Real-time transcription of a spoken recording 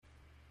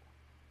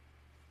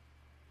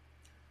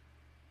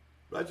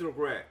Reginald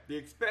Grant, the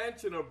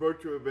expansion of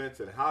virtual events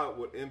and how it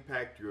would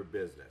impact your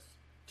business.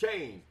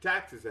 Change,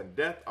 taxes, and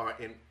death are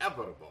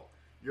inevitable.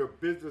 Your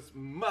business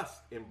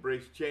must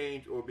embrace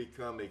change or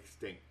become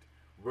extinct.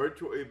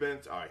 Virtual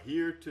events are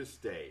here to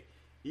stay.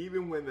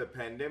 Even when the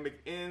pandemic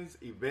ends,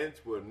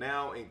 events will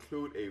now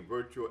include a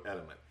virtual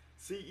element.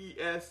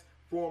 CES,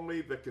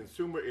 formerly the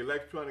Consumer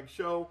Electronics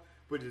Show,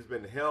 which has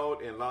been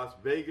held in Las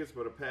Vegas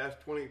for the past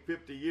 20,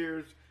 50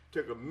 years,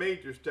 took a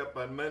major step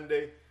on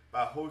Monday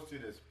by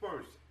hosting its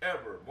first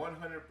ever 100%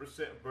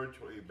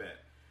 virtual event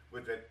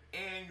with an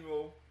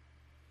annual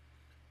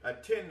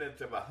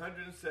attendance of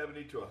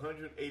 170 to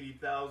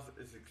 180,000.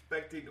 Is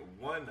expecting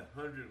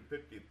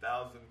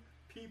 150,000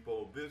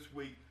 people this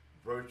week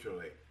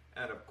virtually.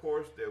 And of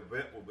course, the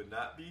event will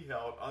not be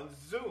held on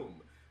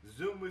Zoom.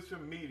 Zoom is for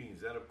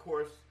meetings and of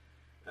course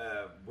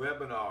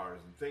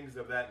webinars and things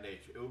of that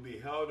nature. It will be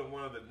held on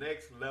one of the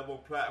next level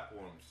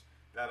platforms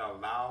that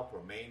allow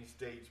for main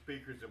stage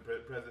speakers and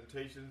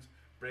presentations,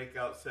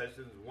 breakout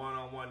sessions,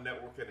 one-on-one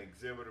networking,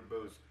 exhibitor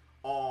booths,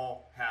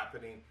 all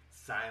happening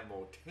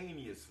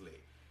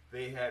simultaneously.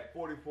 They had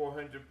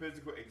 4,400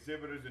 physical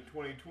exhibitors in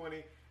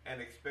 2020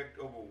 and expect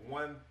over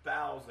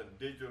 1,000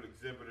 digital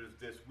exhibitors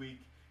this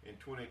week in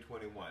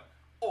 2021.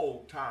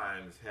 Old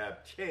times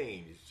have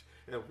changed.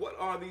 And what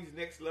are these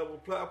next level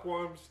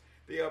platforms?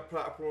 They are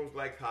platforms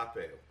like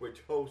Hopin,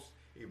 which hosts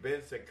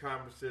events and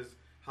conferences.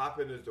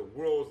 Hopin is the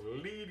world's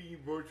leading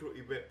virtual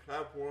event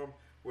platform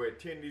where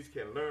attendees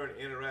can learn,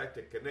 interact,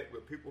 and connect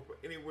with people from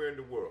anywhere in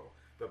the world.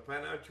 The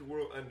financial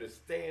world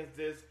understands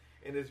this,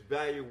 and its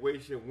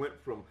valuation went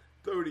from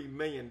 $30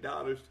 million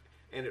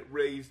and it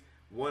raised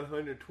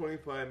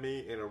 $125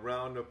 million in a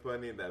round of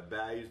funding that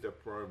values the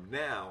firm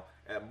now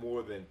at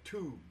more than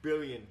 $2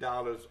 billion,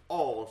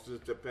 all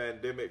since the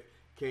pandemic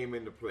came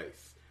into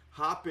place.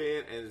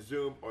 Hopin and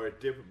Zoom are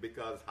different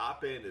because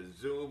Hopin is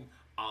Zoom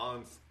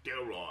on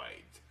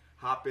steroids.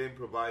 Hopin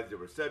provides a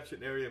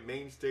reception area,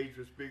 main stage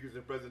for speakers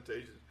and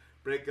presentations,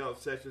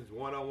 breakout sessions,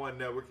 one-on-one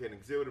networking, and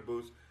exhibitor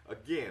booths,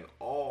 again,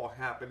 all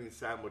happening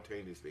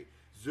simultaneously.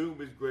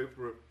 Zoom is great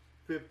for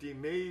 50,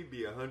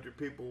 maybe 100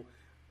 people.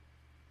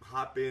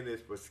 Hopin is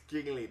for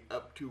scaling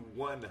up to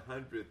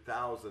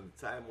 100,000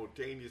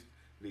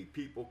 simultaneously.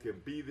 People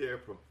can be there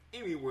from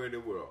anywhere in the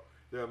world.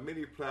 There are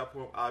many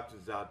platform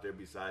options out there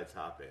besides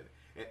Hopin,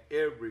 and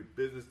every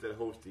business that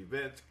hosts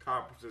events,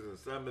 conferences, and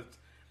summits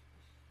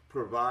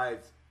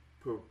provides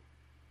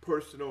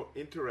personal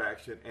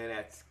interaction and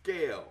at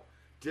scale,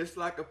 just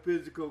like a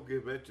physical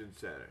convention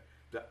center.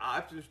 The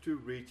options to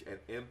reach and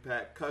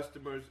impact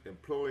customers,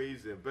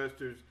 employees,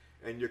 investors,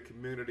 and your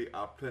community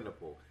are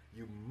plentiful.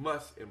 You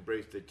must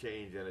embrace the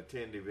change and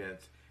attend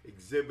events,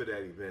 exhibit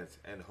at events,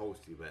 and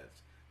host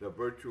events. The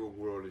virtual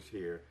world is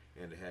here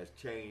and it has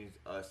changed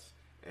us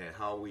and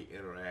how we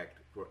interact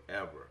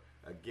forever.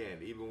 Again,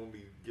 even when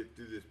we get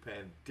through this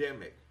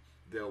pandemic,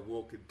 there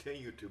will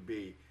continue to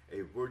be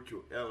a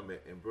virtual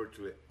element in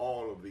virtually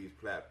all of these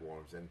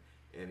platforms and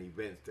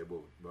events that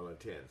we'll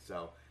attend.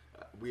 So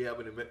we have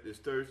an event this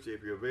Thursday.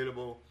 If you're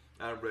available,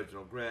 I'm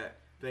Reginald Grant.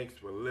 Thanks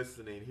for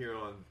listening here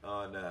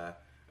on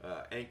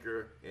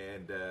Anchor,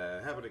 and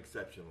have an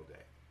exceptional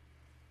day.